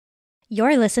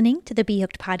You're listening to the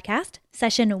BHooked Podcast,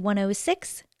 session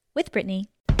 106 with Brittany.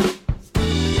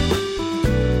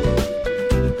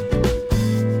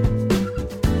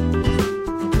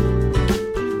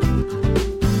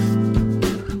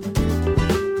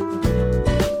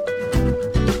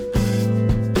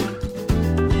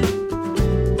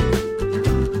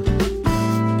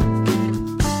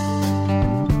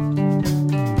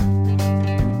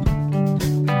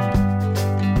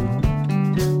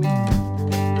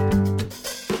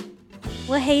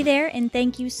 Hey there, and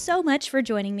thank you so much for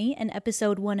joining me in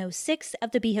episode 106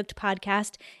 of the BHooked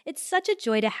Podcast. It's such a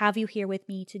joy to have you here with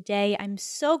me today. I'm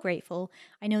so grateful.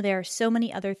 I know there are so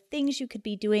many other things you could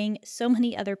be doing, so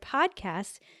many other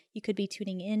podcasts you could be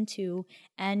tuning into,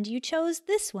 and you chose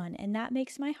this one, and that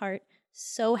makes my heart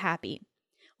so happy.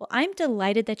 Well, I'm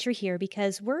delighted that you're here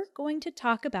because we're going to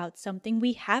talk about something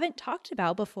we haven't talked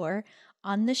about before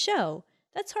on the show.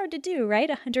 That's hard to do, right?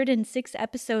 106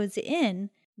 episodes in.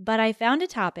 But I found a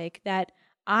topic that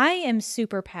I am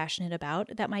super passionate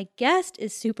about, that my guest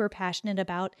is super passionate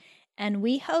about, and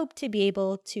we hope to be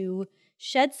able to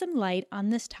shed some light on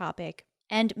this topic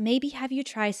and maybe have you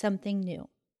try something new.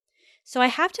 So I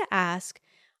have to ask,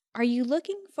 are you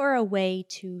looking for a way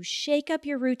to shake up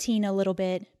your routine a little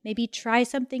bit, maybe try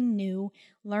something new,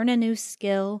 learn a new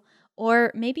skill,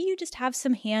 or maybe you just have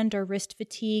some hand or wrist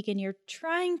fatigue and you're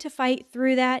trying to fight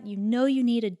through that? You know you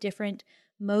need a different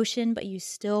motion, but you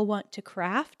still want to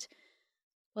craft?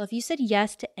 Well, if you said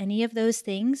yes to any of those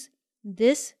things,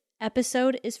 this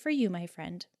episode is for you, my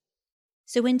friend.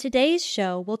 So in today's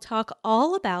show, we'll talk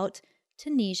all about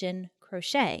Tunisian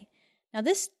crochet. Now,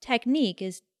 this technique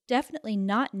is definitely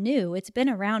not new. It's been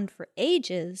around for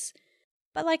ages.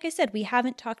 But like I said, we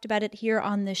haven't talked about it here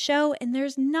on the show, and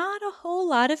there's not a whole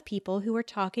lot of people who are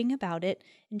talking about it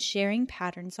and sharing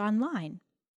patterns online.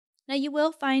 Now, you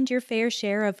will find your fair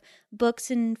share of books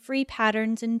and free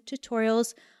patterns and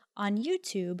tutorials on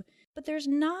YouTube, but there's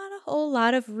not a whole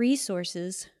lot of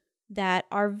resources that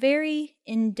are very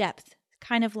in-depth,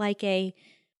 kind of like a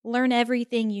learn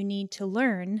everything you need to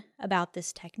learn about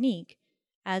this technique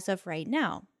as of right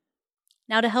now.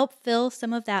 Now, to help fill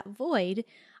some of that void,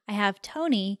 I have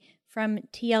Toni from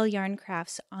TL Yarn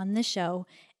Crafts on the show,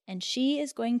 and she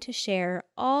is going to share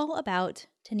all about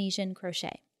Tunisian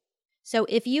crochet. So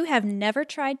if you have never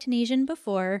tried Tunisian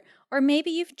before, or maybe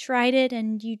you've tried it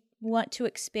and you want to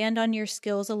expand on your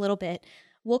skills a little bit,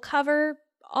 we'll cover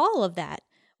all of that.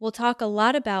 We'll talk a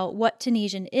lot about what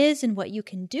Tunisian is and what you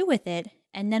can do with it,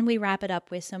 and then we wrap it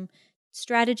up with some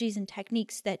strategies and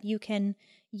techniques that you can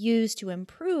use to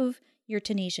improve your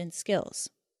Tunisian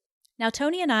skills. Now,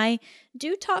 Toni and I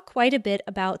do talk quite a bit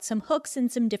about some hooks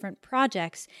and some different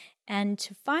projects, and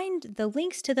to find the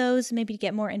links to those, maybe to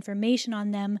get more information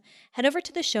on them, head over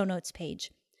to the show notes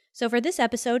page. So for this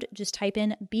episode, just type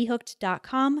in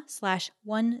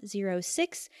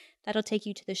bhooked.com/106. That'll take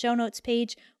you to the show notes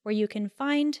page where you can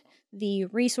find the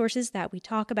resources that we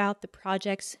talk about, the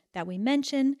projects that we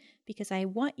mention, because I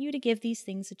want you to give these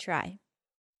things a try.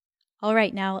 All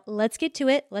right, now let's get to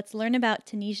it. Let's learn about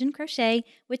Tunisian crochet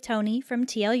with Toni from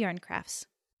TL Yarn Crafts.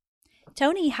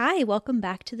 Toni, hi, welcome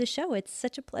back to the show. It's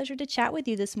such a pleasure to chat with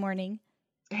you this morning.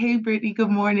 Hey, Brittany, good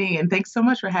morning, and thanks so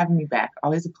much for having me back.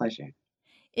 Always a pleasure.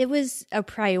 It was a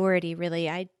priority, really.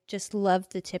 I just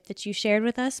loved the tip that you shared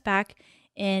with us back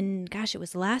in, it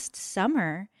was last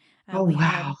summer.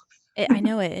 Wow. I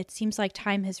know it seems like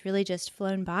time has really just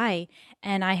flown by,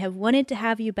 and I have wanted to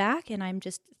have you back, and I'm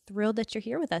just thrilled that you're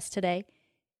here with us today.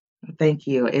 Thank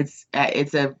you. It's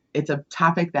a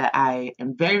topic that I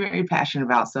am very, very passionate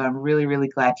about. So I'm really, really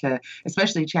glad to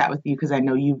especially chat with you because I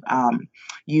know you've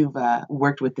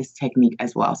worked with this technique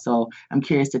as well. So I'm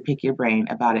curious to pick your brain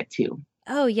about it too.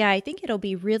 Oh, yeah. I think it'll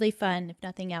be really fun, if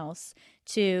nothing else,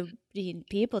 to be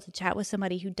able to chat with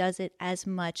somebody who does it as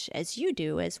much as you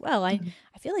do as well. I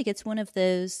feel like it's one of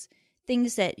those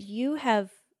things that you have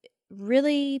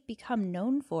really become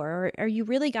known for, or you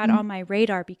really got on my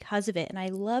radar because of it. And I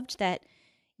loved that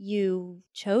you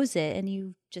chose it and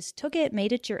you just took it,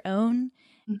 made it your own.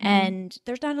 And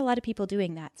there's not a lot of people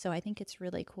doing that. So I think it's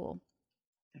really cool.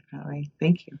 Definitely.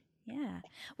 Thank you. Yeah.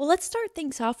 Well, let's start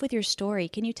things off with your story.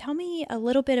 Can you tell me a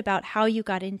little bit about how you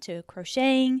got into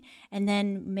crocheting and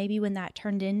then maybe when that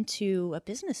turned into a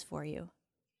business for you?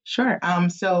 Sure.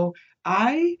 So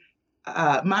I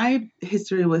My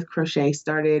history with crochet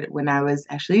started when I was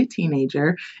actually a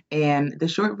teenager. And the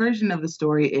short version of the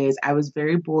story is I was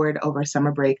very bored over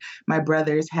summer break. My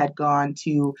brothers had gone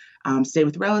to stay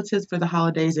with relatives for the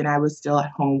holidays, and I was still at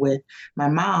home with my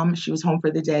mom. She was home for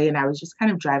the day, and I was just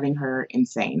kind of driving her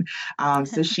insane.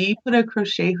 So she put a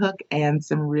crochet hook and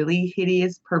some really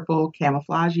hideous purple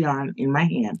camouflage yarn in my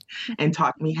hand and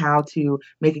taught me how to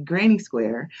make a granny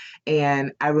square.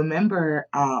 And I remember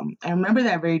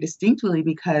that very distinctly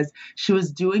because she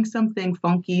was doing something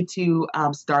funky to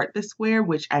start the square,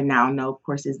 which I now know, of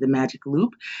course, is the magic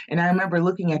loop. And I remember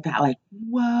looking at that like,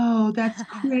 whoa, that's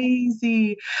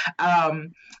crazy.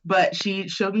 Um, but she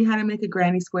showed me how to make a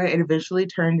granny square. It eventually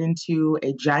turned into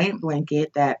a giant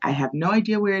blanket that I have no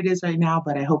idea where it is right now,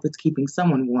 but I hope it's keeping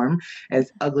someone warm,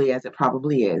 as ugly as it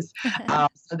probably is.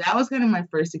 So that was kind of my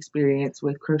first experience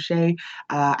with crochet.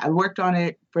 I worked on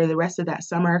it for the rest of that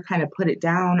summer, kind of put it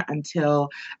down until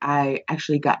I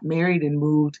actually got married and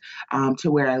moved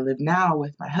to where I live now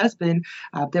with my husband.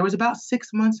 There was about 6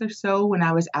 months or so when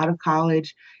I was out of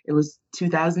college. It was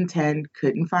 2010.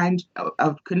 Couldn't find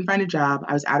a job.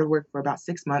 I was out of work for about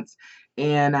 6 months,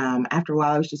 and after a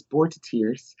while, I was just bored to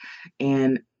tears,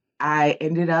 and I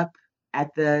ended up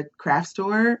at the craft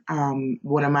store,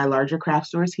 one of my larger craft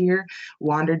stores here,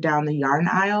 wandered down the yarn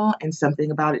aisle, and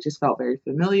something about it just felt very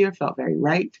familiar, felt very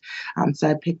right. So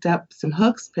I picked up some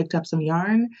hooks, picked up some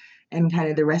yarn, and kind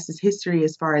of the rest is history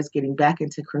as far as getting back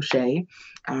into crochet.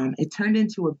 It turned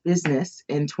into a business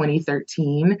in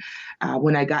 2013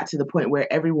 when I got to the point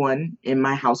where everyone in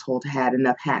my household had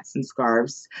enough hats and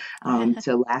scarves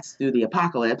to last through the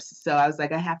apocalypse. So I was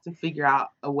like, I have to figure out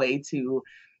a way to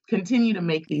continue to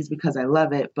make these because I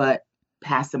love it, but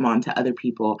pass them on to other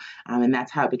people. And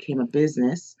that's how it became a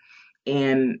business.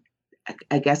 And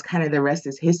I guess kind of the rest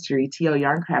is history. TL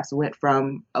Yarn Crafts went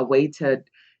from a way to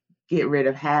get rid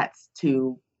of hats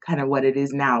to kind of what it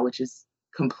is now, which is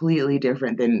completely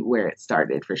different than where it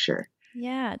started for sure.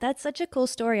 Yeah, that's such a cool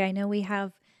story. I know we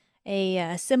have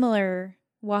a similar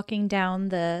walking down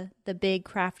the big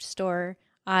craft store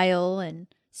aisle and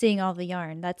seeing all the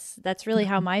yarn. That's really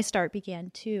how my start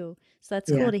began too. So that's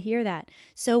Yeah. cool to hear that.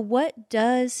 So what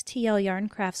does TL Yarn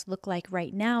Crafts look like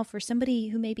right now for somebody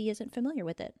who maybe isn't familiar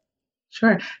with it?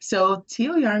 Sure. So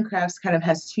Teal Yarn Crafts kind of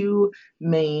has two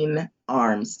main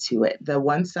arms to it. The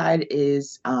one side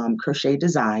is crochet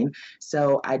design.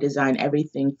 So I design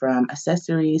everything from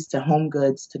accessories to home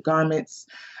goods to garments.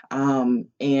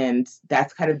 And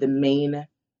that's kind of the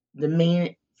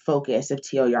main focus of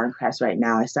Teal Yarn Crafts right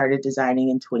now. I started designing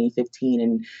in 2015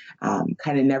 and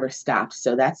kind of never stopped.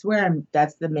 So that's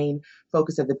the main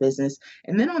focus of the business.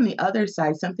 And then on the other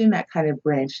side, something that kind of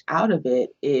branched out of it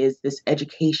is this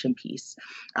education piece.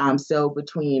 So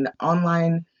between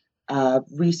online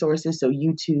resources, so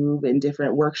YouTube and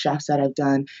different workshops that I've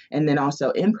done, and then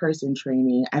also in-person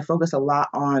training, I focus a lot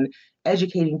on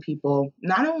educating people,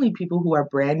 not only people who are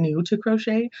brand new to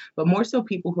crochet, but more so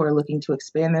people who are looking to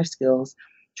expand their skills,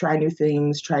 try new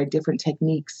things, try different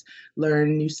techniques,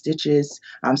 learn new stitches.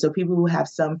 So people who have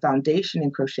some foundation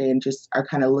in crochet and just are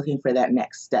kind of looking for that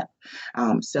next step.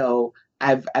 So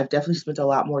I've definitely spent a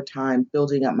lot more time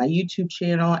building up my YouTube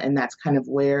channel, and that's kind of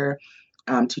where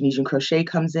Tunisian Crochet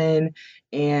comes in,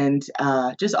 and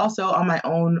just also on my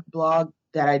own blog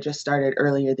that I just started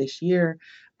earlier this year,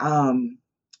 um,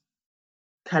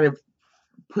 kind of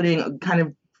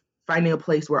finding a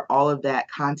place where all of that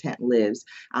content lives,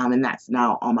 and that's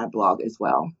now on my blog as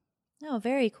well. Oh,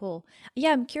 very cool.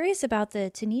 Yeah, I'm curious about the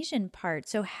Tunisian part.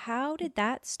 So how did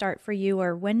that start for you,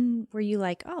 or when were you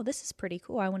like, oh, this is pretty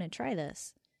cool. I want to try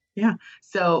this? Yeah.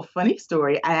 So, funny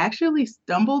story. I actually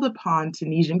stumbled upon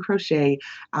Tunisian Crochet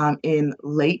in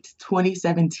late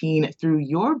 2017 through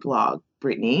your blog,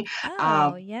 Brittany.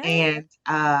 Oh, yeah. And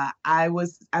I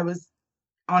was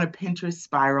on a Pinterest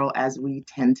spiral, as we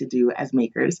tend to do as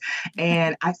makers.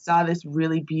 And I saw this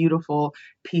really beautiful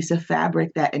piece of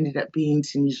fabric that ended up being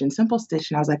Tunisian simple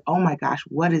stitch. And I was like, oh my gosh,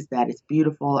 what is that? It's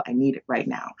beautiful. I need it right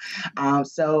now.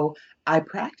 So I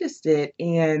practiced it,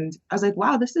 and I was like,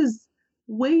 wow, this is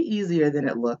way easier than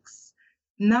it looks.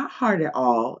 Not hard at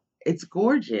all. It's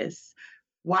gorgeous.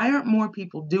 Why aren't more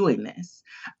people doing this?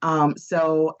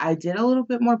 So I did a little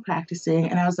bit more practicing,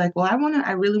 and I was like, well,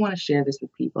 I really want to share this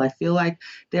with people. I feel like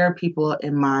there are people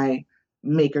in my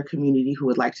maker community who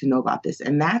would like to know about this.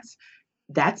 And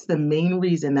that's the main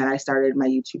reason that I started my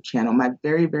YouTube channel. My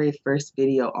very, very first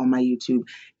video on my YouTube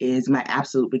is my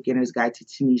absolute beginner's guide to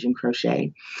Tunisian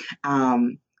crochet.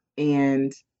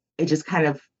 And it just kind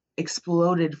of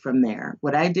exploded from there.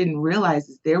 What I didn't realize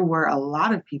is there were a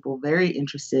lot of people very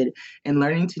interested in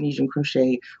learning Tunisian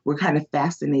crochet. We're kind of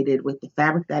fascinated with the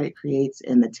fabric that it creates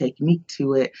and the technique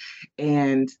to it.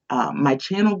 And my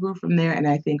channel grew from there. And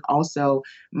I think also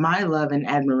my love and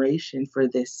admiration for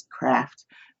this craft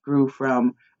grew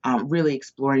from really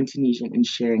exploring Tunisian and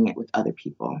sharing it with other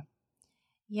people.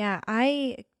 Yeah,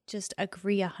 I just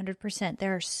agree 100%.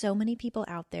 There are so many people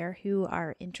out there who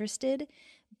are interested,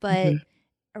 but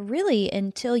Mm-hmm. really,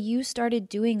 until you started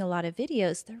doing a lot of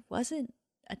videos, there wasn't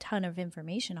a ton of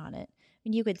information on it. I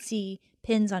mean, you could see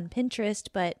pins on Pinterest,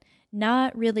 but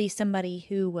not really somebody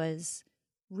who was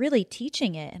really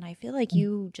teaching it. And I feel like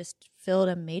you just filled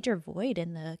a major void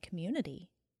in the community.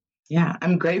 Yeah,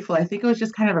 I'm grateful. I think it was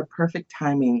just kind of a perfect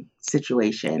timing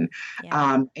situation.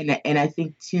 Yeah. And I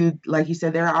think too, like you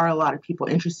said, there are a lot of people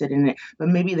interested in it, but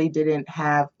maybe they didn't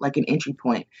have like an entry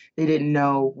point. They didn't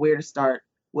know where to start,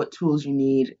 what tools you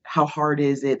need, how hard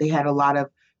is it. They had a lot of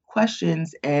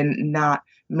questions and not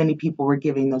many people were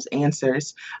giving those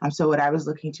answers. So what I was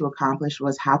looking to accomplish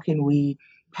was how can we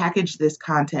package this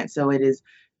content so it is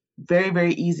very,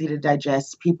 very easy to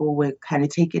digest. People would kind of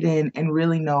take it in and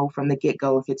really know from the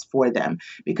get-go if it's for them,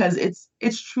 because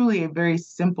it's truly a very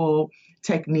simple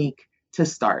technique to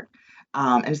start.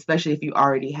 And especially if you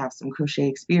already have some crochet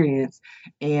experience.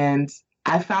 And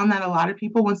I found that a lot of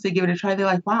people, once they give it a try, they're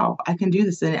like, wow, I can do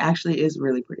this. And it actually is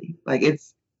really pretty. Like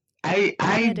I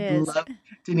It is. love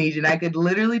Tunisian. I could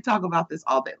literally talk about this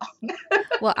all day long.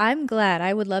 Well, I'm glad.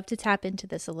 I would love to tap into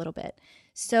this a little bit.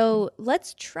 So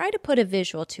let's try to put a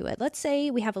visual to it. Let's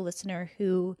say we have a listener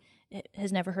who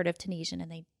has never heard of Tunisian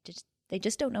and they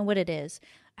just don't know what it is.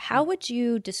 How would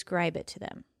you describe it to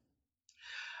them?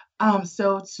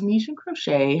 So Tunisian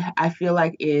crochet, I feel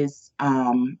like is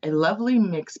a lovely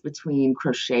mix between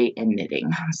crochet and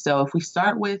knitting. So if we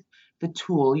start with the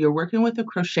tool, you're working with a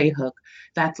crochet hook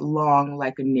that's long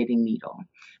like a knitting needle.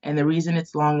 And the reason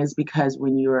it's long is because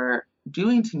when you're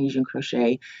doing Tunisian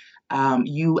crochet,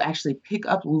 you actually pick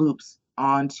up loops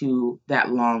onto that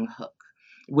long hook,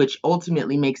 which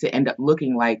ultimately makes it end up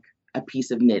looking like a piece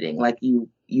of knitting. Like you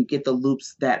get the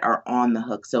loops that are on the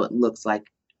hook, so it looks like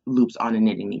loops on a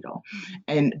knitting needle.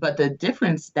 Mm-hmm. But the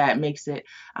difference that makes it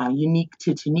unique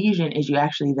to Tunisian is you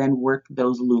actually then work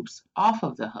those loops off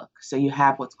of the hook. So you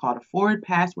have what's called a forward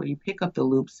pass where you pick up the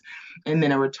loops, and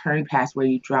then a return pass where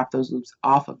you drop those loops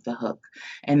off of the hook,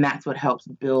 and that's what helps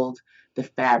build the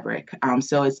fabric.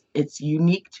 So it's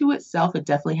unique to itself. It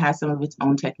definitely has some of its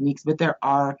own techniques, but there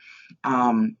are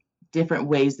different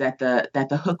ways that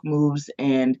the hook moves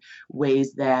and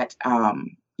ways that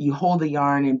you hold the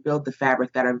yarn and build the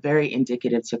fabric that are very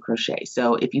indicative to crochet.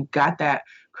 So if you've got that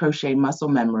crochet muscle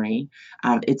memory,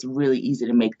 it's really easy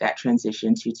to make that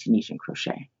transition to Tunisian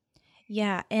crochet.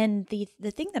 Yeah, and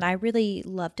the thing that I really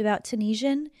loved about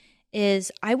Tunisian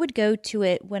is I would go to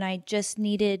it when I just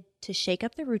needed to shake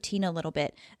up the routine a little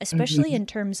bit, especially Mm-hmm. in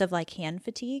terms of like hand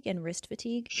fatigue and wrist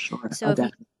fatigue. Sure. So Oh, if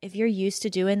definitely. if you're used to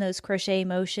doing those crochet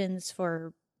motions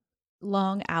for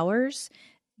long hours,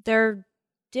 they're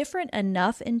different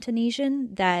enough in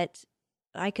Tunisian that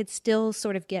I could still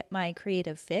sort of get my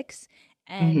creative fix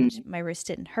and Mm-hmm. my wrist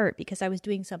didn't hurt because I was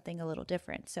doing something a little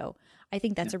different. So I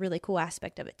think Yeah. that's a really cool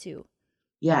aspect of it too.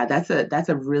 Yeah, that's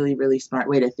a really, really smart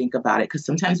way to think about it, because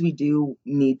sometimes we do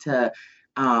need to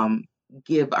um,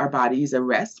 give our bodies a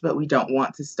rest, but we don't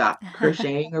want to stop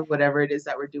crocheting or whatever it is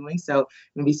that we're doing. So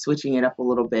maybe switching it up a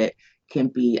little bit can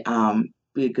be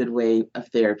a good way of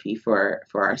therapy for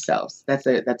ourselves. That's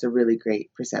a really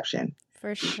great perception.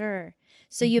 For sure.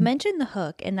 So you Mhm. mentioned the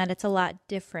hook and that it's a lot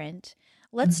different.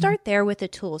 Let's Mhm. start there with the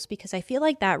tools because I feel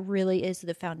like that really is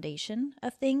the foundation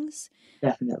of things.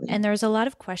 Definitely. And there's a lot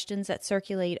of questions that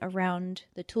circulate around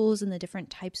the tools and the different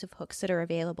types of hooks that are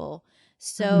available. Mhm.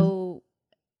 So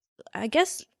I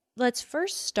guess let's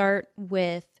first start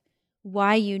with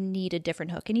why you need a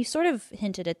different hook. And you sort of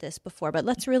hinted at this before, but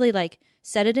let's really like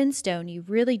set it in stone. You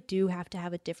really do have to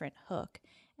have a different hook.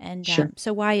 And Sure.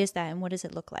 so why is that and what does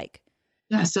it look like?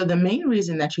 Yeah, so the main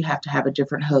reason that you have to have a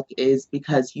different hook is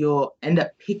because you'll end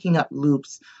up picking up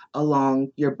loops along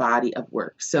your body of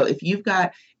work. So if you've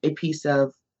got a piece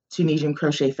of Tunisian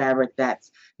crochet fabric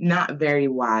that's not very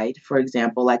wide, for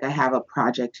example, like I have a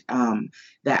project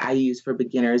that I use for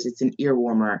beginners, it's an ear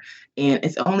warmer, and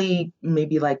it's only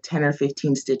maybe like 10 or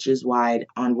 15 stitches wide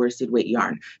on worsted weight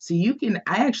yarn. So I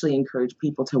actually encourage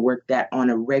people to work that on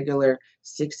a regular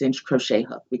 6-inch crochet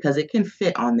hook because it can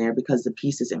fit on there because the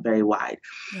piece isn't very wide.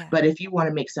 Yeah. But if you want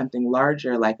to make something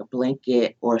larger, like a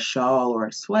blanket or a shawl or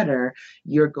a sweater,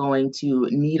 you're going to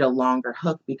need a longer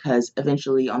hook because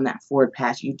eventually on that forward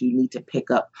pass, you do need to pick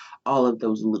up all of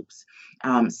those loops.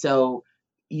 So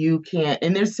you can,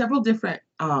 and there's several different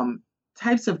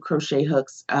types of crochet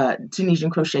hooks, Tunisian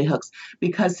crochet hooks,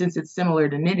 because since it's similar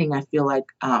to knitting, I feel like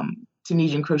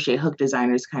Tunisian crochet hook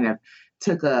designers kind of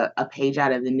took a page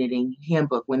out of the knitting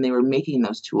handbook when they were making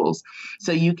those tools.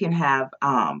 So you can have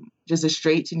just a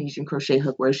straight Tunisian crochet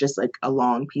hook where it's just like a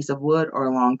long piece of wood or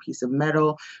a long piece of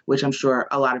metal, which I'm sure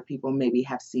a lot of people maybe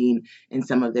have seen in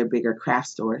some of their bigger craft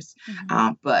stores.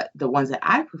 But the ones that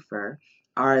I prefer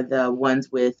are the ones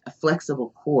with a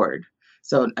flexible cord.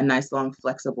 So a nice long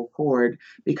flexible cord,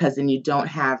 because then you don't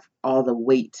have all the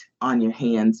weight on your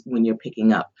hands when you're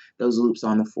picking up those loops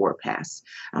on the forward pass.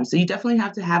 So you definitely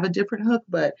have to have a different hook,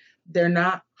 but they're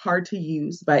not hard to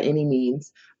use by any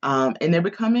means. And they're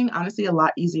becoming, honestly, a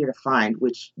lot easier to find,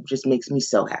 which just makes me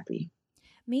so happy.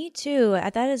 Me too.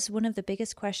 That is one of the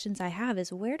biggest questions I have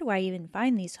is where do I even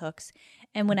find these hooks?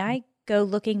 And when I go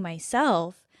looking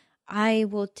myself, I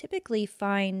will typically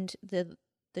find the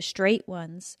straight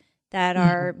ones that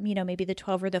are, maybe the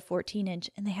 12 or the 14 inch,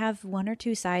 and they have one or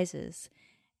two sizes.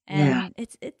 And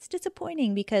it's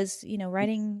disappointing because,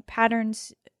 writing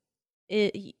patterns,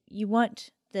 you want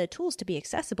the tools to be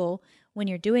accessible when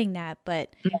you're doing that,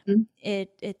 but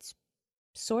it's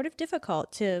sort of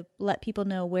difficult to let people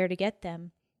know where to get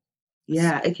them.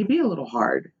 Yeah, it can be a little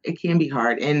hard. It can be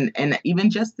hard. And even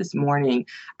just this morning,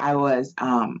 I was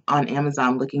on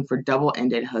Amazon looking for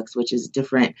double-ended hooks, which is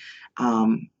different,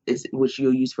 which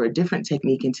you'll use for a different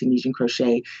technique in Tunisian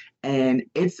crochet. And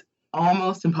it's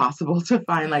almost impossible to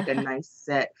find like a nice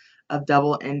set of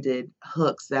double-ended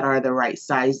hooks that are the right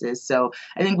sizes. So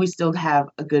I think we still have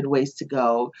a good ways to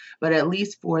go. But at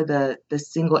least for the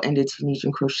single-ended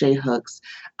Tunisian crochet hooks,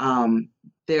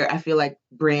 I feel like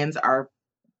brands are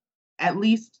at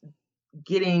least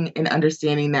getting an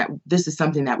understanding that this is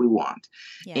something that we want.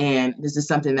 Yeah. And this is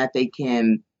something that they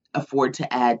can afford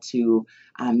to add to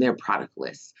their product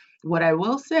list. What I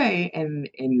will say, and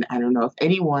I don't know if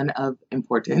anyone of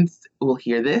importance will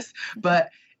hear this, but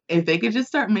if they could just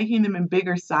start making them in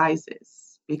bigger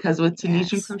sizes, because with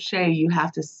Tunisian crochet, you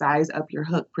have to size up your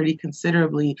hook pretty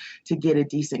considerably to get a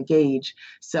decent gauge.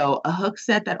 So a hook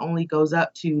set that only goes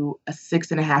up to a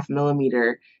 6.5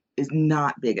 millimeter is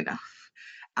not big enough.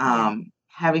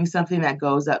 Having something that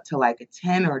goes up to like a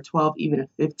 10 or a 12, even a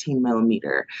 15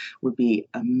 millimeter would be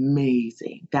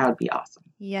amazing. That would be awesome.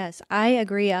 Yes, I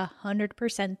agree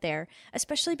 100% there,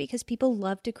 especially because people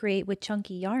love to create with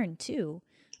chunky yarn too.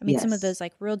 I mean, some of those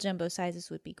like real jumbo sizes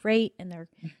would be great, and they're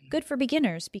good for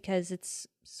beginners because it's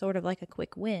sort of like a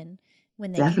quick win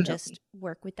when they can just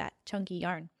work with that chunky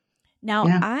yarn. Now,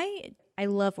 I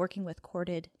love working with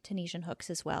corded Tunisian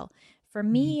hooks as well. For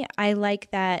me, I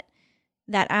like that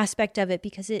aspect of it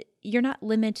because you're not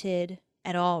limited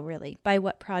at all really by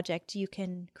what project you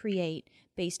can create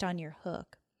based on your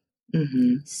hook.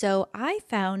 So I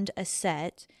found a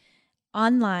set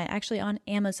online, actually on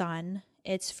Amazon.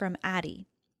 It's from Addi,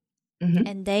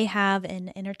 and they have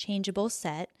an interchangeable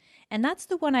set, and that's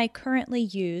the one I currently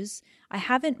use. I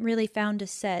haven't really found a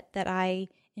set that I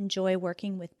enjoy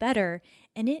working with better,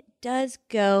 and it does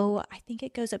go, I think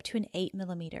it goes up to an 8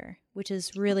 millimeter, which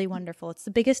is really wonderful. It's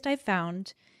the biggest I've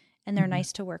found, and they're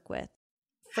nice to work with.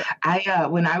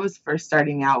 When I was first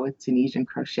starting out with Tunisian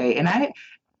crochet, and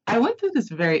I went through this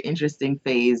very interesting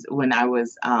phase when I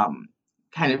was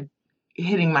kind of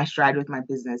hitting my stride with my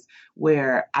business,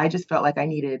 where I just felt like I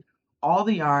needed all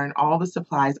the yarn, all the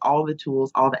supplies, all the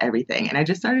tools, all the everything. And I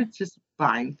just started just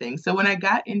buying things. So when I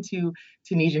got into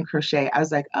Tunisian crochet, I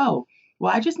was like, oh,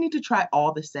 well, I just need to try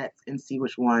all the sets and see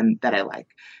which one that I like.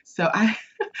 So I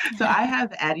have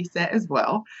the Addi set as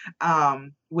well,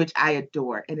 which I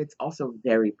adore. And it's also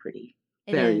very pretty.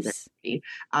 Very pretty,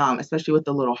 especially with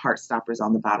the little heart stoppers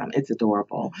on the bottom. It's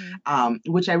adorable,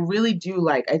 which I really do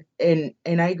like. And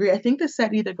I agree. I think the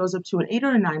set either goes up to an 8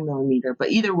 or a 9 millimeter, but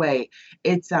either way,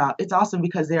 it's awesome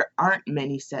because there aren't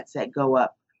many sets that go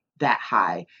up that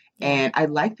high. And I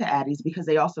like the Addis because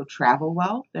they also travel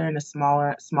well. They're in a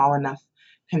small enough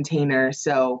container,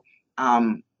 so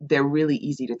they're really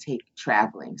easy to take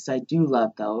traveling. So I do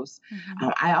love those.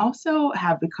 I also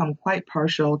have become quite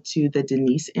partial to the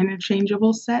Denise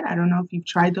interchangeable set. I don't know if you've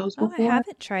tried those before. I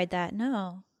haven't tried that,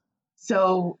 no.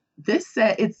 So this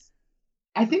set,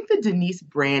 I think the Denise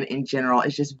brand in general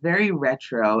is just very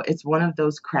retro. It's one of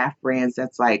those craft brands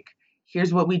that's like,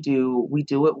 here's what we do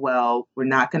it well. We're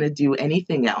not going to do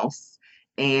anything else.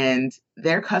 And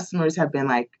their customers have been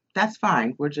like, that's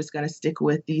fine. We're just going to stick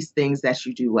with these things that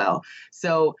you do well.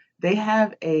 So they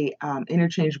have a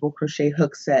interchangeable crochet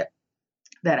hook set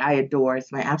that I adore.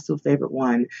 It's my absolute favorite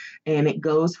one. And it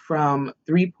goes from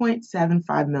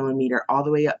 3.75 millimeter all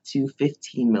the way up to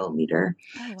 15 millimeter.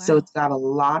 Oh, So wow. it's got a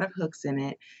lot of hooks in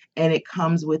it. And it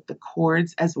comes with the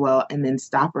cords as well, and then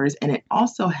stoppers. And it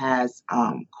also has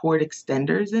cord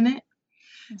extenders in it.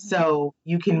 Hmm. So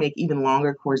you can make even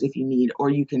longer cords if you need, or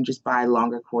you can just buy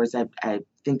longer cords. I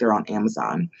think they're on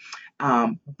Amazon.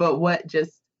 But what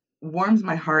just warms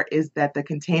my heart is that the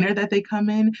container that they come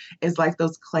in is like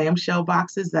those clamshell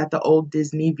boxes that the old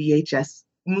Disney VHS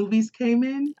movies came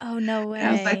in. Oh, no And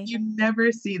I was like, way. you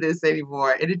never see this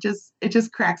anymore. And it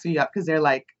just cracks me up because they're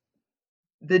like,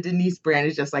 the Denise brand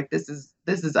is just like, this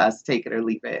is us, take it or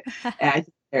leave it. And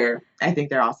I think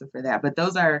they're awesome for that. But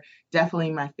those are definitely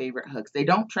my favorite hooks. They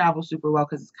don't travel super well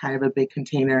because it's kind of a big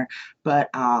container, but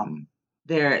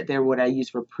they're what I use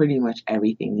for pretty much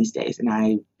everything these days.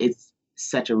 And it's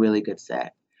such a really good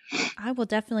set. I will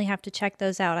definitely have to check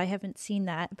those out. I haven't seen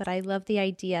that, but I love the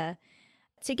idea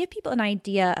to give people an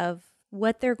idea of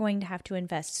what they're going to have to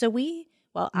invest. Mhm.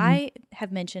 I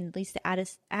have mentioned at least the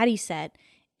Addie set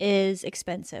is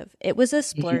expensive. It was a Mhm.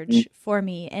 splurge for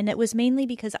me, and it was mainly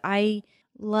because I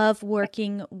love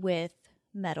working with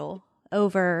metal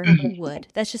over Mhm. wood.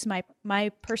 That's just my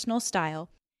personal style.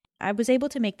 I was able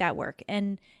to make that work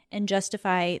and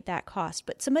justify that cost.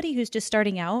 But somebody who's just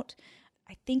starting out,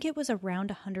 I think it was around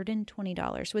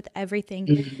 $120 with everything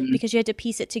Mhm. because you had to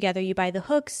piece it together. You buy the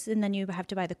hooks and then you have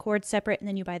to buy the cords separate and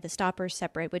then you buy the stoppers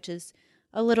separate, which is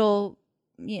a little,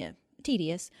 yeah,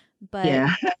 tedious, but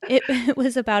Yeah. it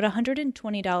was about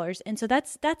 $120. And so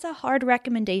that's a hard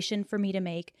recommendation for me to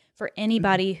make for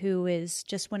anybody who is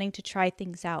just wanting to try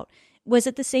things out. Was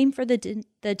it the same for the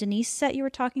Denise set you were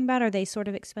talking about? Are they sort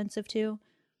of expensive too?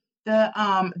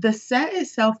 The set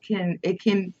itself can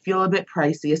feel a bit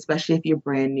pricey, especially if you're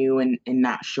brand new and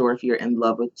not sure if you're in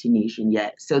love with Tunisian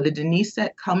yet. So the Denise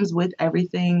set comes with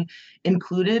everything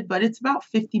included, but it's about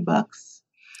 $50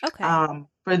 Okay.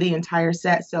 for the entire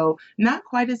set. So not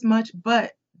quite as much,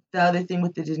 but the other thing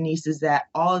with the Denise is that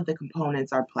all of the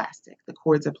components are plastic. The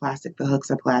cords are plastic, the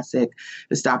hooks are plastic,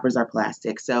 the stoppers are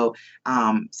plastic. So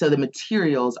the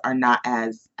materials are not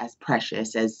as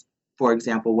precious as, for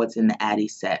example, what's in the Addy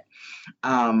set.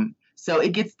 So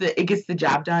it gets the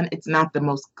job done. It's not the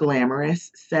most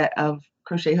glamorous set of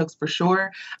crochet hooks for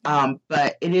sure, Yeah.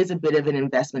 but it is a bit of an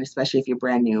investment, especially if you're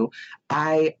brand new.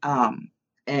 I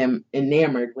am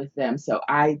enamored with them, so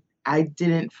I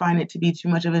didn't find it to be too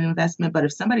much of an investment. But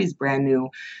if somebody's brand new,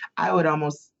 I would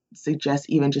almost suggest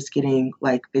even just getting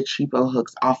like the cheapo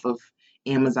hooks off of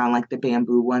Amazon, like the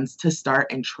bamboo ones, to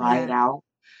start and try it Yeah. out.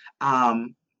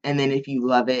 Um, and then if you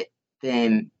love it,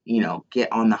 then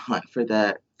get on the hunt for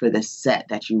the set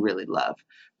that you really love.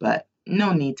 But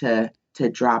no need to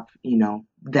drop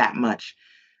that much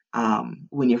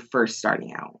when you're first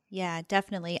starting out. Yeah,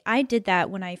 definitely. I did that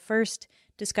when I first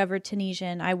discovered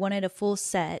Tunisian. I wanted a full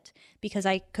set because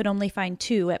I could only find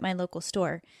two at my local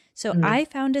store. So Mhm. I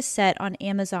found a set on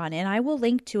Amazon and I will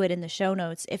link to it in the show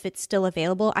notes if it's still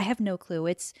available. I have no clue.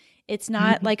 It's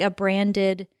not like a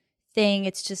branded thing.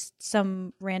 It's just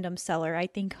some random seller, I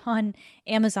think, on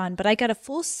Amazon. But I got a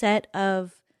full set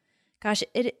of, gosh,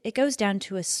 it goes down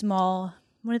to a small,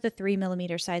 one of the 3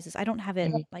 millimeter sizes. I don't have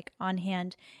it Mhm. like on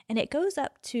hand, and it goes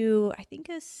up to I think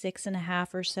a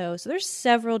 6.5 or so. So there's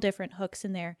several different hooks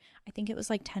in there. I think it was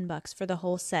like $10 for the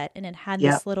whole set, and it had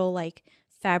Yep. this little like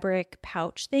fabric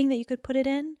pouch thing that you could put it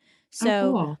in. Oh,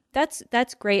 So cool.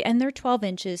 that's great, and they're 12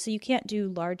 inches, so you can't do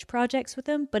large projects with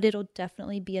them, but it'll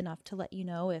definitely be enough to let you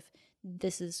know if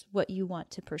this is what you want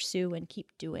to pursue and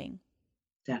keep doing.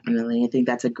 Definitely. I think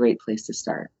that's a great place to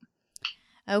start.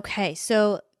 Okay,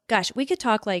 so gosh, we could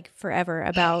talk like forever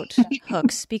about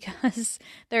hooks because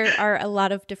there are a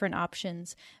lot of different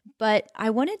options. But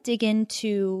I want to dig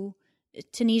into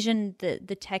Tunisian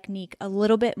the technique a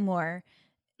little bit more.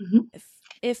 Mhm.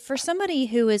 If for somebody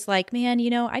who is like, man,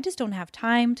 I just don't have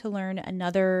time to learn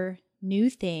another new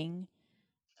thing,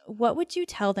 what would you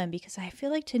tell them? Because I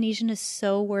feel like Tunisian is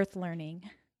so worth learning.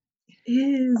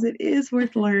 It is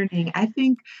worth learning. I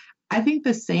think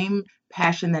the same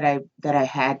passion that I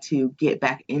had to get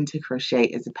back into crochet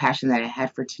is the passion that I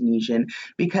had for Tunisian,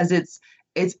 because it's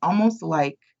almost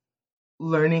like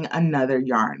learning another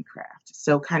yarn craft.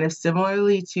 So kind of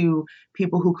similarly to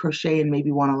people who crochet and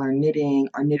maybe want to learn knitting,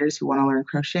 or knitters who want to learn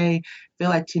crochet, I feel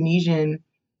like Tunisian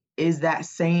is that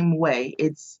same way.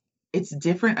 It's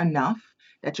different enough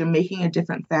that you're making a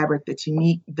different fabric.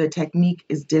 The technique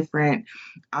is different.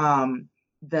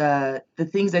 The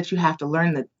things that you have to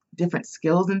learn, the different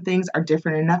skills and things are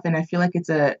different enough. And I feel like it's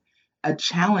a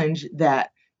challenge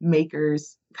that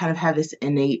makers kind of have this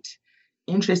innate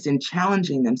interest in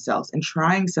challenging themselves and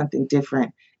trying something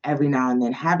different every now and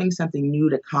then, having something new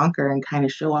to conquer and kind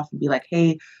of show off and be like,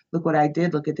 hey, look what I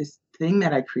did. Look at this thing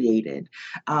that I created.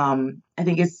 I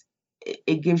think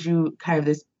it gives you kind of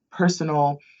this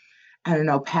personal, I don't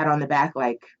know, pat on the back,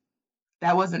 like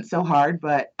that wasn't so hard,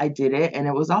 but I did it and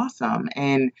it was awesome.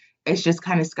 And it's just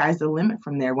kind of sky's the limit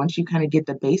from there. Once you kind of get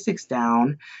the basics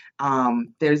down,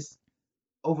 there's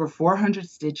over 400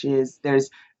 stitches.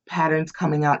 There's patterns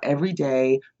coming out every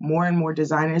day, more and more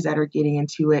designers that are getting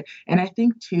into it. And I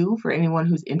think too, for anyone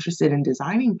who's interested in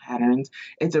designing patterns,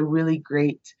 it's a really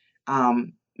great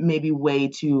maybe way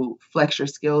to flex your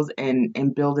skills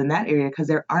and build in that area, because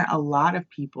there aren't a lot of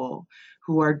people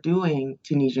who are doing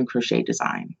Tunisian crochet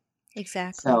design.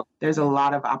 Exactly. So there's a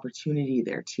lot of opportunity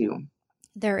there too.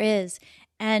 There is.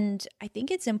 And I think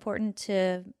it's important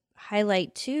to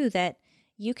highlight too that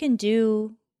you can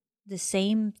do the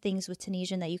same things with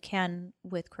Tunisian that you can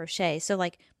with crochet. So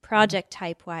like project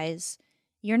type wise,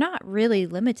 you're not really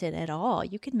limited at all.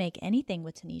 You can make anything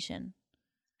with Tunisian.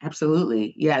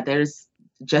 Absolutely. Yeah, there's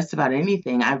just about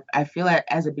anything. I feel like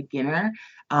as a beginner,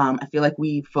 I feel like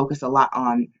we focus a lot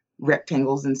on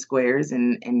rectangles and squares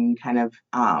and kind of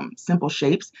simple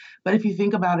shapes. But if you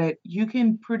think about it, you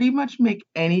can pretty much make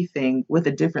anything with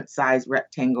a different size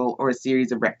rectangle or a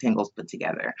series of rectangles put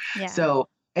together. Yeah. So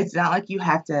it's not like you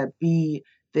have to be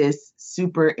this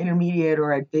super intermediate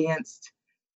or advanced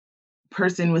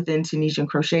person within Tunisian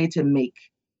crochet to make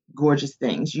gorgeous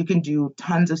things. You can do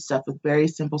tons of stuff with very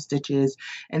simple stitches.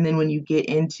 And then when you get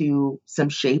into some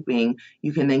shaping,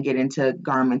 you can then get into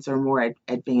garments or more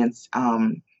advanced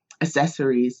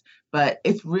accessories. But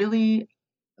it's really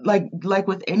like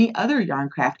with any other yarn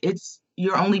craft,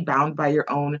 you're only bound by your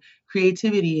own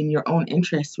creativity and your own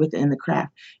interests within the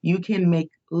craft. You can make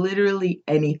literally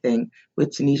anything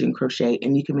with Tunisian crochet,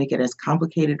 and you can make it as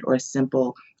complicated or as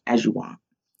simple as you want.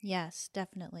 Yes,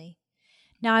 definitely.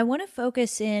 Now I want to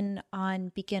focus in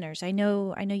on beginners. I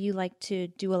know you like to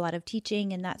do a lot of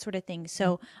teaching and that sort of thing.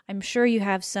 So I'm sure you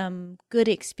have some good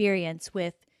experience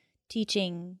with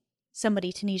teaching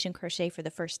somebody Tunisian crochet for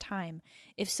the first time.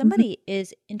 If somebody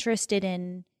is interested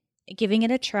in giving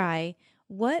it a try,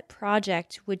 what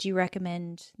project would you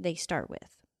recommend they start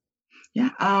with?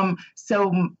 Yeah.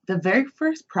 So the very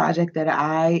first project that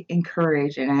I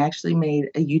encourage, and I actually made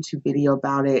a YouTube video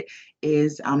about it,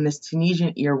 is this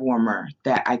Tunisian ear warmer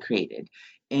that I created.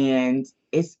 And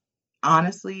it's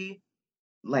honestly,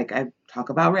 like I talk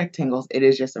about rectangles, it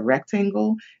is just a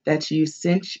rectangle that you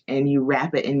cinch and you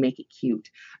wrap it and make it cute.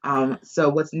 So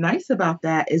what's nice about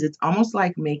that is it's almost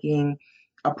like making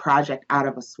a project out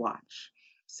of a swatch.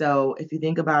 So if you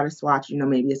think about a swatch,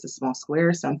 maybe it's a small square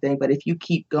or something, but if you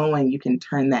keep going, you can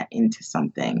turn that into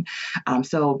something.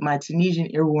 So my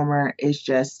Tunisian ear warmer is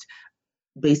just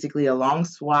basically a long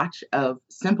swatch of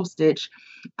simple stitch.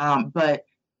 But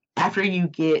after you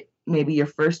get maybe your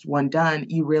first one done,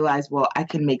 you realize, well, I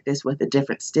can make this with a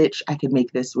different stitch. I can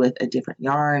make this with a different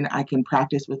yarn. I can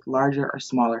practice with larger or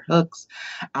smaller hooks.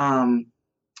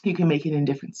 You can make it in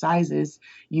different sizes.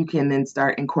 You can then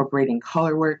start incorporating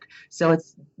color work. So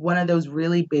it's one of those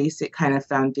really basic kind of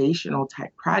foundational type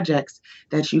projects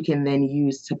that you can then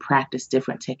use to practice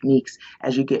different techniques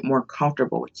as you get more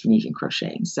comfortable with Tunisian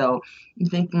crocheting. So I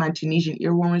think my Tunisian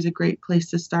ear warmer is a great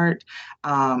place to start.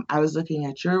 I was looking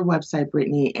at your website,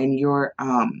 Brittany, and your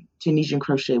Tunisian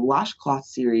crochet washcloth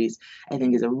series, I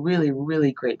think is a really,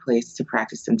 really great place to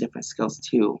practice some different skills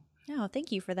too. Oh,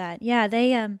 thank you for that. Yeah,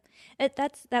 they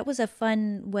that was a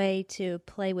fun way to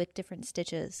play with different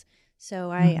stitches.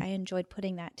 So I enjoyed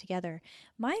putting that together.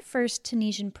 My first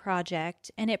Tunisian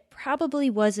project, and it probably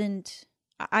wasn't,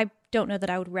 I don't know that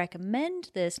I would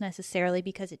recommend this necessarily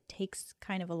because it takes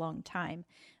kind of a long time,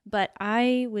 but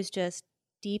I was just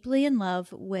deeply in love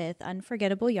with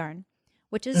Unforgettable Yarn,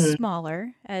 which is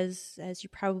smaller, as you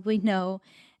probably know.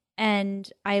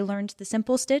 And I learned the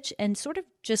simple stitch, and sort of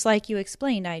just like you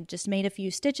explained, I just made a few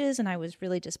stitches and I was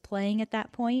really just playing at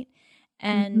that point.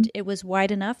 And it was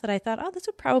wide enough that I thought, oh, this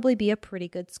would probably be a pretty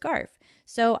good scarf.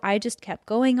 So I just kept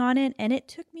going on it, and it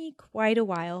took me quite a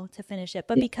while to finish it.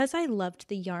 But because I loved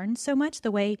the yarn so much,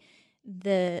 the way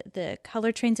the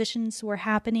color transitions were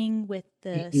happening with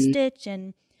the stitch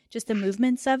and just the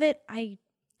movements of it, I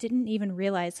didn't even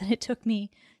realize that it took me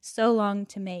so long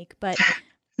to make. But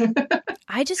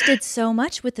I just did so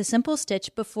much with the simple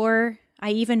stitch before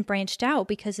I even branched out,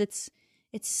 because it's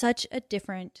such a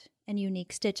different and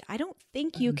unique stitch. I don't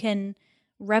think you can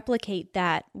replicate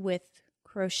that with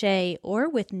crochet or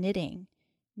with knitting.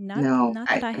 Not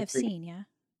that I have seen, yeah.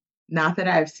 Not that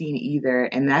I've seen either.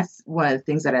 And that's one of the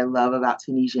things that I love about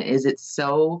Tunisian is it's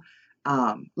so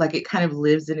like it kind of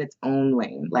lives in its own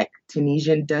lane. Like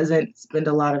Tunisian doesn't spend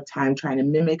a lot of time trying to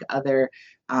mimic other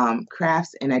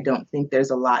crafts, and I don't think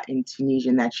there's a lot in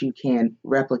Tunisian that you can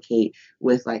replicate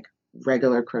with like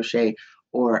regular crochet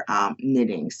or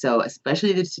knitting. So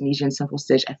especially the Tunisian simple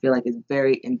stitch, I feel like is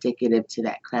very indicative to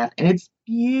that craft, and it's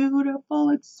beautiful.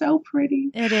 It's so pretty.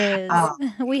 It is.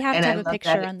 We have And to I have a love picture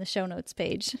that. on the show notes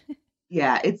page.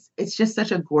 Yeah, it's just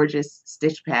such a gorgeous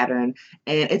stitch pattern,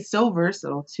 and it's so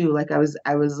versatile too. Like I was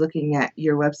looking at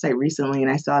your website recently,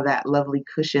 and I saw that lovely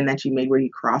cushion that you made where you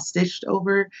cross stitched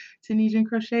over Tunisian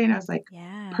crochet, and I was like,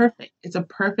 Yeah. perfect. It's a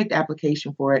perfect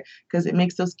application for it because it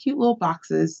makes those cute little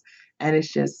boxes, and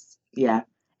it's just yeah,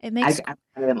 It makes I'm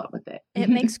kind of in love with it it.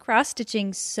 makes cross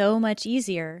stitching so much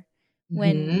easier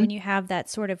when Hmm. you have that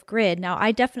sort of grid. Now,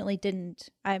 I definitely didn't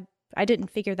I didn't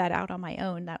figure that out on my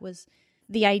own. That was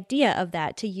the idea of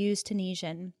that, to use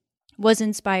Tunisian, was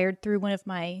inspired through one of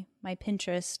my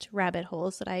Pinterest rabbit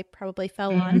holes that I probably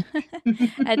fell on Hmm.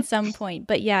 at some point.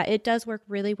 But yeah, it does work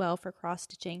really well for cross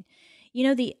stitching. You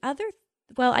know, the other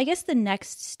well, I guess the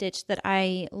next stitch that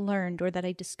I learned or that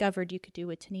I discovered you could do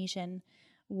with Tunisian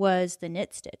was the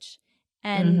knit stitch.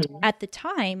 And Hmm. at the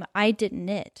time, I didn't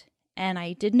knit and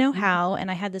I didn't know how, and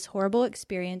I had this horrible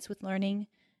experience with learning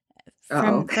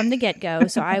Oh. from the get-go.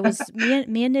 So I was me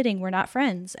and knitting were not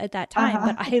friends at that time,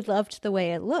 but Uh-huh. I loved the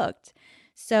way it looked.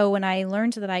 So when I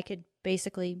learned that I could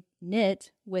basically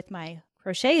knit with my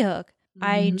crochet hook,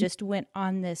 I Hmm. just went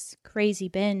on this crazy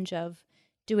binge of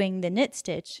doing the knit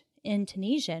stitch in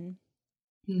Tunisian.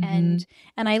 Hmm. And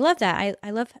I love that.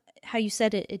 I love how you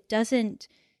said it doesn't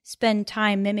spend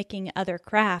time mimicking other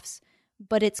crafts,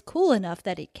 but it's cool enough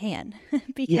that it can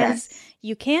because Yes.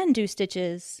 you can do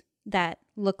stitches that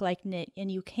look like knit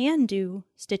and you can do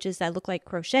stitches that look like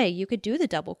crochet. You could do the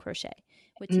double crochet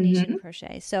with Tunisian Hmm.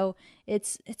 crochet. So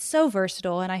it's so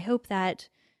versatile, and I hope that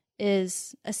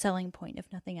is a selling point,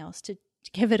 if nothing else, to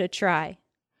give it a try.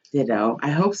 Ditto. I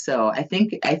hope so. I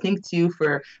think too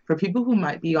for people who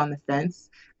might be on the fence,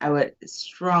 I would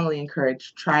strongly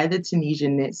encourage try the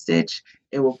Tunisian knit stitch.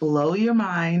 It will blow your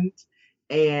mind,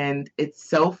 and it's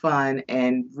so fun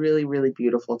and really really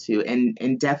beautiful too,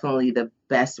 and definitely the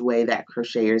best way that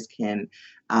crocheters can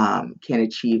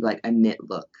achieve like a knit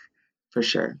look for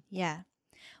sure. Yeah.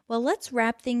 Well, let's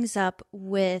wrap things up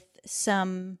with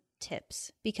some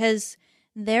tips because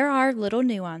there are little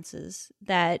nuances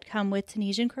that come with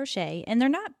Tunisian crochet, and they're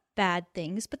not bad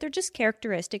things, but they're just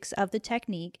characteristics of the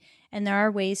technique, and there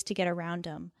are ways to get around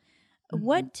them. Mhm.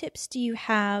 What tips do you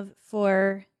have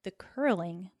for the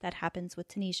curling that happens with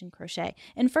Tunisian crochet?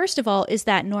 And first of all, is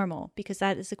that normal? Because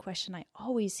that is a question I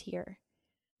always hear.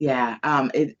 Yeah,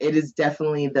 it is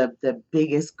definitely the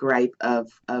biggest gripe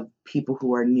of people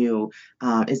who are new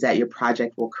is that your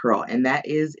project will curl, and that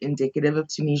is indicative of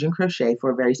Tunisian crochet for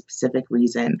a very specific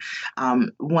reason.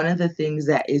 One of the things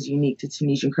that is unique to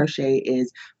Tunisian crochet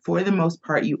is, for the most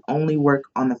part, you only work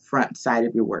on the front side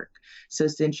of your work. So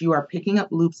since you are picking up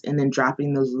loops and then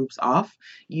dropping those loops off,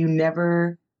 you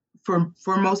never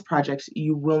for most projects,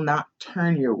 you will not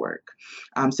turn your work.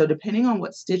 So depending on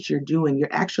what stitch you're doing,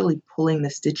 you're actually pulling the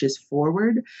stitches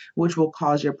forward, which will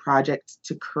cause your project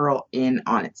to curl in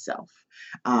on itself.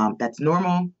 That's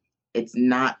normal. It's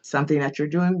not something that you're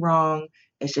doing wrong.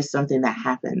 It's just something that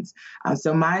happens.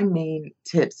 So my main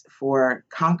tips for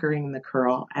conquering the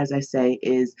curl, as I say,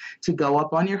 is to go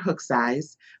up on your hook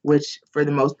size, which for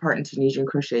the most part in Tunisian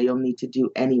crochet, you'll need to do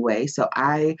anyway. So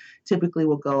I typically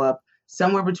will go up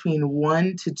somewhere between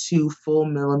 1 to 2 full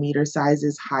millimeter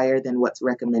sizes higher than what's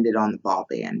recommended on the ball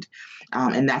band.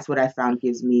 And that's what I found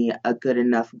gives me a good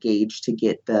enough gauge to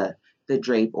get the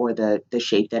drape or the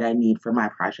shape that I need for my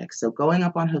project. So going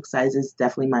up on hook size is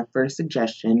definitely my first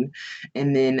suggestion.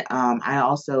 And then I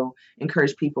also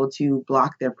encourage people to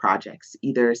block their projects,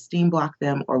 either steam block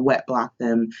them or wet block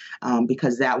them,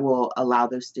 because that will allow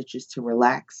those stitches to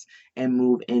relax and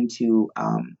move into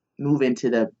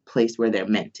the place where they're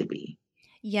meant to be.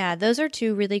 Yeah, those are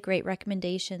two really great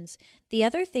recommendations. The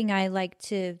other thing I like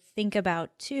to think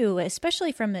about too,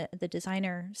 especially from the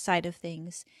designer side of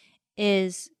things,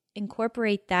 is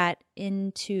incorporate that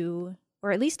into,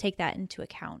 or at least take that into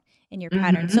account in your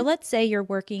pattern. So Mm-hmm. let's say you're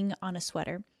working on a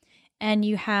sweater and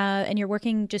you're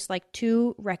working just like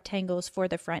two rectangles for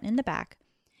the front and the back,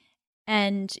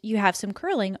 and you have some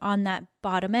curling on that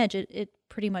bottom edge. It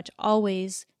pretty much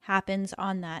always happens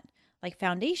on that like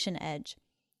foundation edge.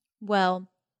 Well,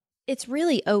 it's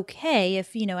really okay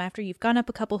if, after you've gone up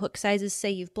a couple hook sizes, say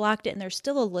you've blocked it and there's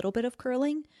still a little bit of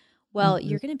curling, well, Mm-hmm.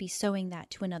 you're going to be sewing that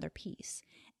to another piece.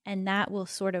 And that will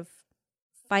sort of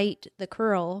fight the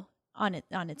curl on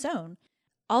its own.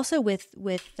 Also with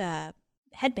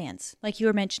headbands, like you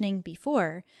were mentioning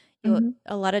before. Mm-hmm.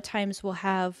 A lot of times we'll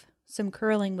have some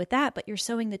curling with that, but you're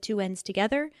sewing the two ends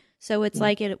together. So it's Yeah,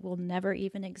 like it will never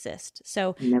even exist.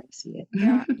 So you never see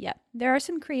there are, it. yeah, there are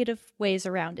some creative ways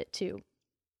around it too.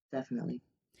 Definitely.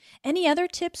 Any other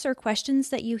tips or questions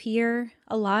that you hear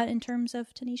a lot in terms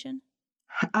of Tunisian?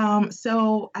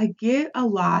 So I get a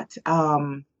lot,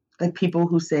 like people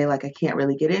who say like I can't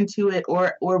really get into it,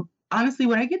 or honestly,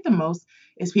 what I get the most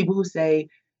is people who say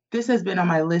this has been on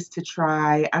my list to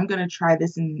try. I'm gonna try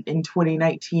this in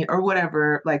 2019 or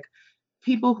whatever. Like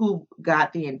people who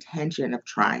got the intention of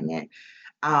trying it.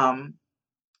 Um,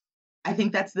 I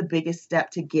think that's the biggest step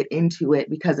to get into it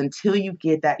because until you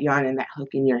get that yarn and that hook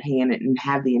in your hand and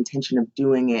have the intention of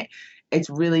doing it, it's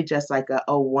really just like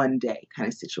a one day kind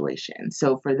of situation.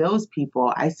 So for those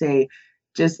people, I say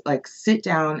just like sit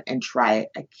down and try it.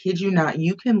 I kid you not,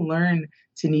 you can learn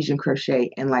Tunisian crochet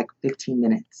in like 15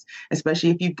 minutes, especially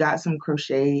if you've got some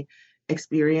crochet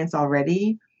experience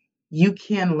already. You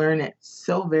can learn it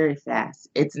so very fast.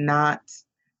 It's not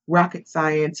rocket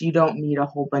science. You don't need a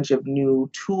whole bunch of new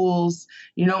tools.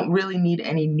 You don't really need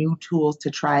any new tools to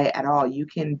try it at all. You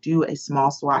can do a small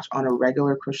swatch on a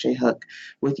regular crochet hook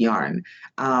with yarn.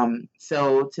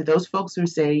 So to those folks who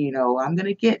say, I'm going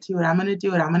to get to it, I'm going to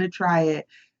do it, I'm going to try it,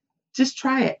 just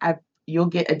try it. You'll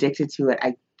get addicted to it.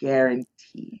 I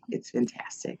guarantee. It's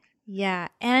fantastic. Yeah,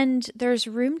 and there's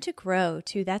room to grow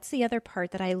too. That's the other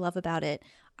part that I love about it.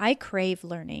 I crave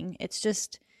learning. It's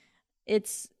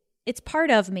part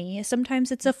of me.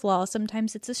 Sometimes it's a flaw,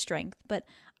 sometimes it's a strength, but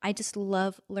I just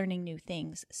love learning new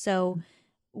things. So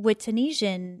with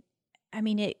Tunisian, I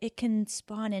mean, it can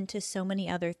spawn into so many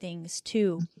other things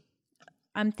too.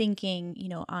 I'm thinking,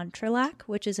 entrelac,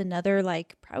 which is another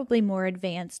like probably more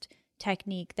advanced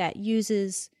technique that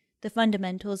uses the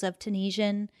fundamentals of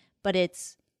Tunisian, but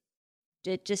it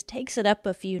just takes it up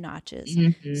a few notches.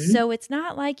 Mm-hmm. So it's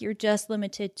not like you're just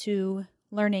limited to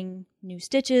learning new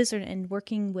stitches and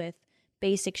working with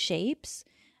basic shapes.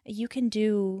 You can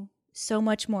do so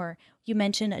much more. You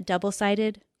mentioned a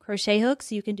double-sided crochet hook,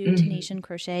 so you can do Tunisian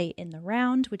crochet in the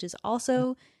round, which is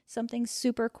also something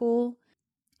super cool.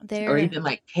 Or even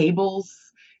like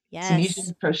cables. Yes.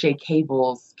 Tunisian crochet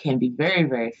cables can be very,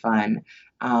 very fun.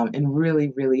 And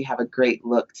really, really have a great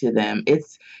look to them.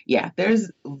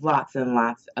 There's lots and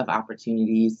lots of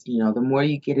opportunities. The more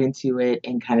you get into it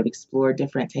and kind of explore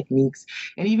different techniques,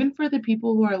 and even for the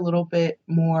people who are a little bit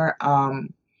more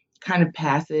kind of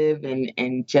passive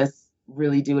and just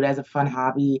really do it as a fun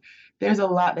hobby, there's a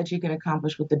lot that you can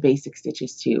accomplish with the basic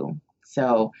stitches too.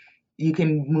 So you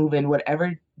can move in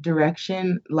whatever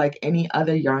direction, like any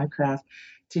other yarn craft.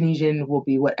 Tunisian will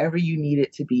be whatever you need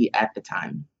it to be at the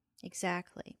time.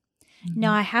 Exactly. Mm-hmm.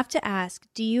 Now, I have to ask,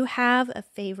 do you have a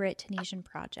favorite Tunisian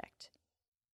project?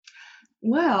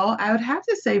 Well, I would have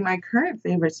to say my current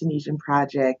favorite Tunisian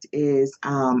project is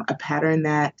a pattern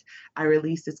that I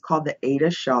released. It's called the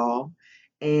Ada Shawl.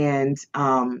 And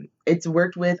it's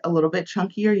worked with a little bit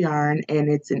chunkier yarn, and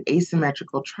it's an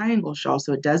asymmetrical triangle shawl.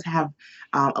 So it does have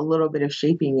a little bit of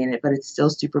shaping in it, but it's still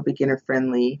super beginner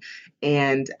friendly.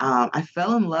 And I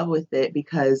fell in love with it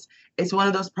because it's one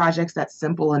of those projects that's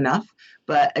simple enough,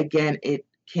 but again, it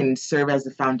can serve as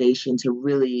a foundation to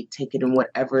really take it in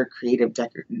whatever creative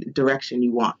direction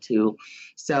you want to.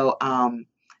 So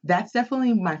that's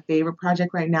definitely my favorite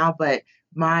project right now, but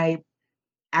my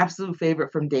absolute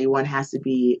favorite from day one has to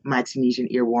be my Tunisian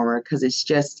ear warmer because it's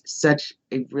just such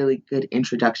a really good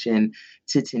introduction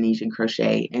to Tunisian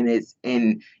crochet,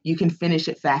 and you can finish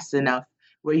it fast enough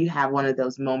where you have one of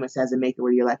those moments as a maker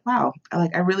where you're like, wow,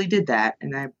 I really did that,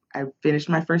 and I finished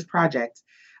my first project,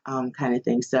 kind of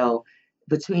thing. So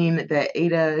between the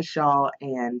Ada shawl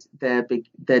and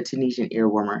the Tunisian ear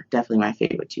warmer, definitely my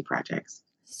favorite two projects.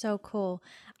 So cool.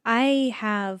 I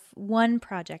have one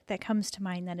project that comes to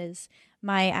mind that is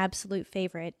my absolute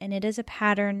favorite, and it is a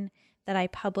pattern that I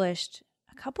published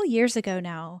a couple years ago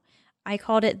now. I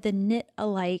called it the Knit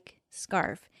Alike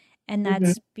Scarf, and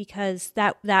that's because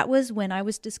that was when I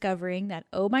was discovering that,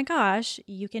 oh my gosh,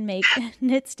 you can make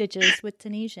knit stitches with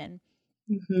Tunisian.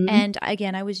 And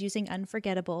again, I was using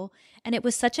Unforgettable, and it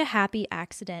was such a happy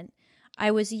accident.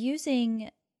 I was using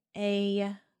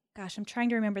I'm trying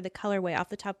to remember the colorway off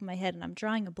the top of my head, and I'm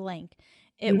drawing a blank.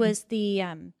 It was the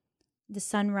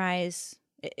sunrise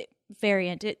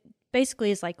variant. It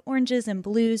basically is like oranges and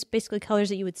blues, basically colors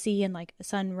that you would see in like a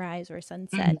sunrise or a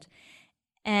sunset.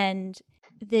 And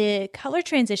the color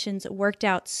transitions worked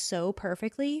out so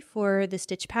perfectly for the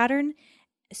stitch pattern.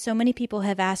 So many people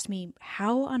have asked me,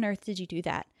 how on earth did you do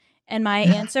that? And my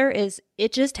answer is,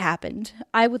 it just happened.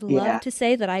 I would love to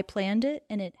say that I planned it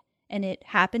and it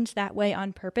happened that way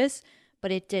on purpose,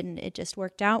 but it didn't. It just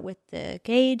worked out with the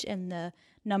gauge and the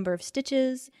number of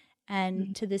stitches.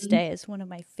 And to this day is one of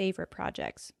my favorite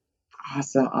projects.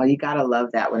 Awesome. Oh, you gotta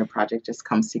love that when a project just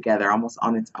comes together almost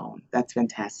on its own. That's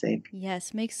fantastic.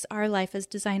 Yes, makes our life as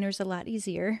designers a lot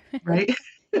easier. Right?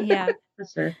 Yeah. For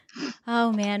sure.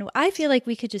 Oh man, I feel like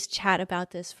we could just chat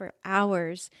about this for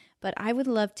hours, but I would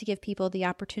love to give people the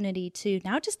opportunity to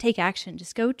now just take action,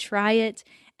 just go try it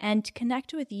and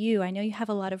connect with you. I know you have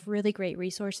a lot of really great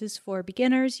resources for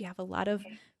beginners. You have a lot of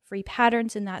free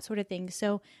patterns and that sort of thing.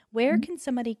 So where can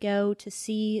somebody go to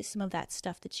see some of that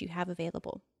stuff that you have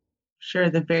available?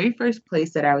 Sure. The very first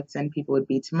place that I would send people would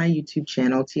be to my YouTube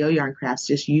channel, TL Yarn Crafts,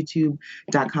 just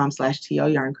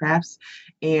youtube.com/TL Yarn Crafts.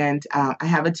 And I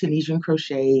have a Tunisian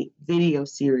crochet video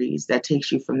series that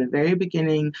takes you from the very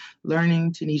beginning,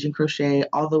 learning Tunisian crochet,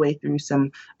 all the way through some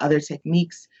other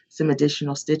techniques, some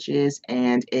additional stitches,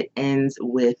 and it ends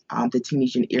with the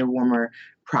Tunisian earwarmer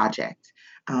project.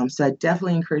 So I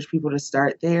definitely encourage people to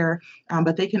start there,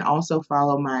 but they can also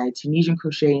follow my Tunisian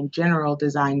crochet in general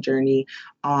design journey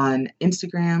on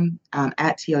Instagram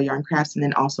at TL Yarn Crafts, and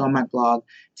then also on my blog,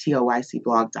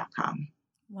 tlycblog.com.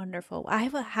 Wonderful. I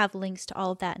will have links to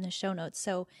all of that in the show notes,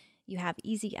 so you have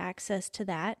easy access to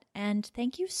that. And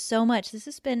thank you so much. This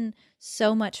has been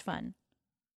so much fun.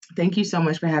 Thank you so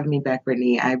much for having me back,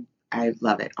 Brittany. I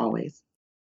love it always.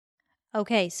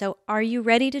 Okay, so are you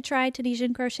ready to try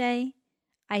Tunisian crochet?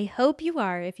 I hope you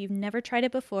are. If you've never tried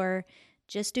it before,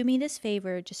 just do me this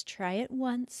favor. Just try it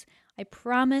once. I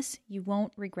promise you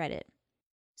won't regret it.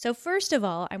 So first of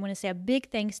all, I want to say a big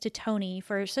thanks to Toni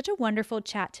for such a wonderful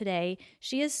chat today.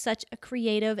 She is such a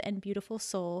creative and beautiful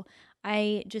soul.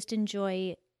 I just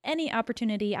enjoy any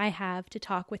opportunity I have to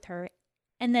talk with her.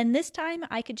 And then this time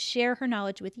I could share her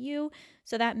knowledge with you,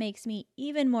 so that makes me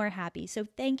even more happy. So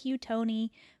thank you,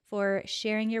 Toni, for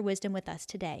sharing your wisdom with us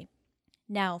today.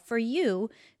 Now, for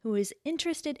you who is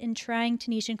interested in trying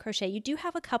Tunisian crochet, you do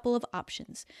have a couple of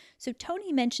options. So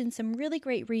Toni mentioned some really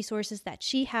great resources that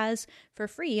she has for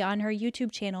free on her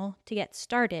YouTube channel to get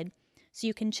started. So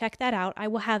you can check that out. I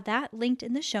will have that linked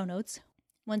in the show notes.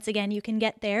 Once again, you can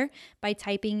get there by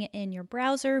typing in your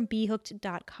browser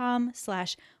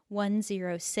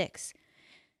bhooked.com/106.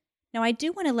 Now, I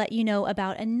do want to let you know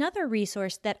about another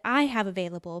resource that I have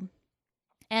available.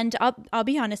 And I'll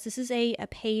be honest, this is a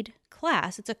paid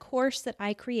class. It's a course that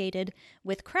I created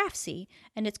with Craftsy,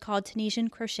 and it's called Tunisian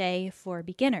Crochet for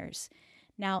Beginners.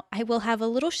 Now, I will have a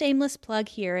little shameless plug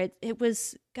here. It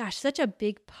was, such a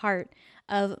big part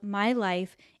of my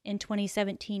life in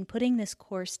 2017, putting this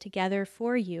course together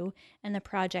for you and the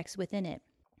projects within it.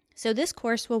 So this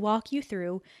course will walk you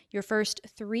through your first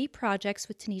 3 projects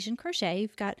with Tunisian crochet.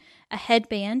 You've got a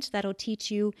headband that'll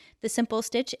teach you the simple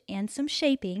stitch and some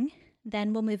shaping.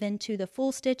 Then we'll move into the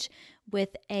full stitch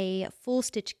with a full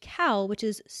stitch cowl, which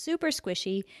is super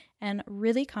squishy and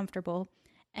really comfortable.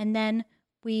 And then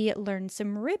we learn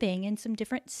some ribbing and some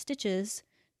different stitches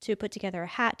to put together a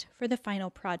hat for the final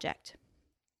project.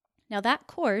 Now that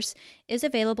course is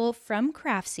available from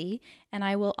Craftsy, and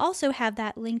I will also have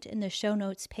that linked in the show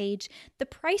notes page. The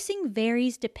pricing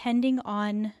varies depending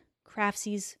on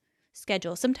Craftsy's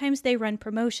schedule. Sometimes they run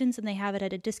promotions and they have it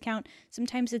at a discount.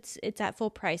 Sometimes it's at full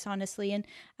price, honestly. And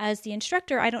as the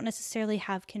instructor, I don't necessarily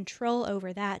have control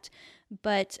over that,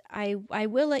 but I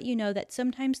will let you know that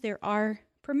sometimes there are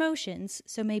promotions.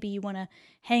 So maybe you want to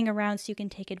hang around so you can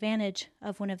take advantage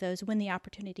of one of those when the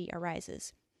opportunity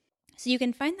arises. So you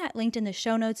can find that linked in the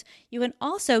show notes. You can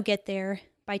also get there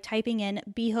by typing in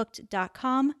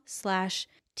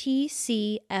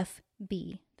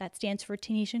bhooked.com/TCFB. That stands for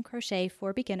Tunisian Crochet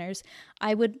for Beginners.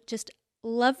 I would just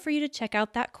love for you to check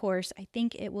out that course. I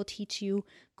think it will teach you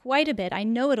quite a bit. I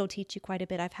know it'll teach you quite a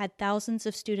bit. I've had thousands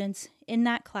of students in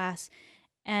that class,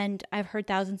 and I've heard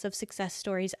thousands of success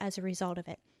stories as a result of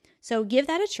it. So give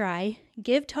that a try.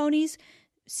 Give Toni's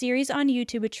series on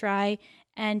YouTube a try,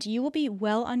 and you will be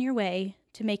well on your way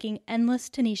to making endless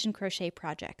Tunisian crochet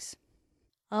projects.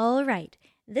 All right,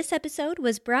 this episode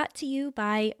was brought to you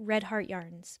by Red Heart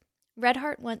Yarns. Red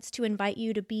Heart wants to invite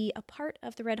you to be a part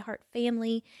of the Red Heart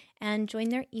family and join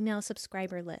their email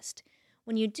subscriber list.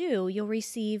 When you do, you'll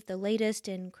receive the latest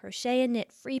in crochet and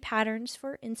knit free patterns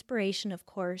for inspiration, of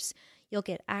course. You'll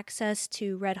get access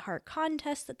to Red Heart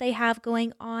contests that they have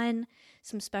going on,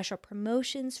 some special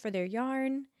promotions for their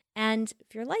yarn, and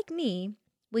if you're like me,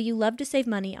 well, you love to save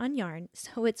money on yarn,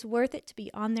 so it's worth it to be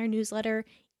on their newsletter,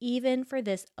 even for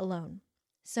this alone.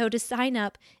 So to sign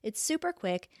up, it's super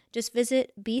quick. Just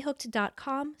visit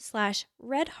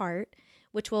bhooked.com/redheart,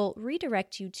 which will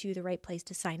redirect you to the right place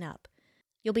to sign up.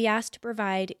 You'll be asked to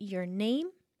provide your name,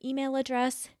 email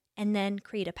address, and then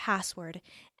create a password.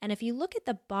 And if you look at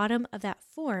the bottom of that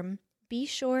form, be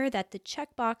sure that the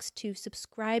checkbox to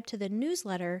subscribe to the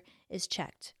newsletter is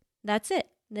checked. That's it.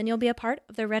 Then you'll be a part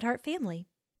of the Red Heart family.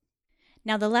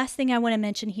 Now, the last thing I want to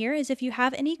mention here is if you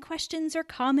have any questions or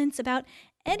comments about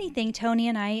anything Toni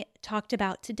and I talked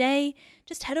about today,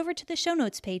 just head over to the show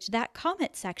notes page. That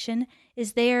comment section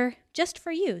is there just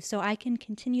for you, so I can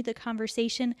continue the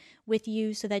conversation with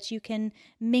you so that you can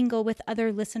mingle with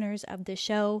other listeners of the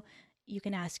show. You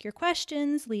can ask your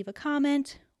questions, leave a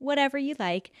comment, whatever you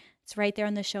like. It's right there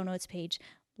on the show notes page.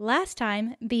 Last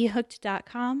time,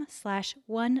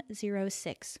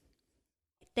 BHooked.com/106.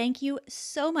 Thank you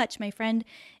so much, my friend.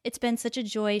 It's been such a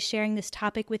joy sharing this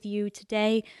topic with you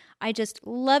today. I just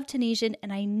love Tunisian,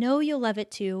 and I know you'll love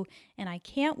it too, and I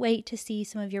can't wait to see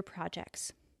some of your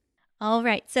projects. All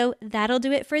right, so that'll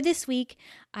do it for this week.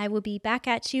 I will be back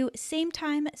at you same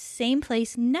time, same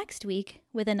place next week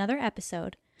with another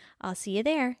episode. I'll see you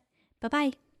there.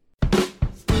 Bye-bye.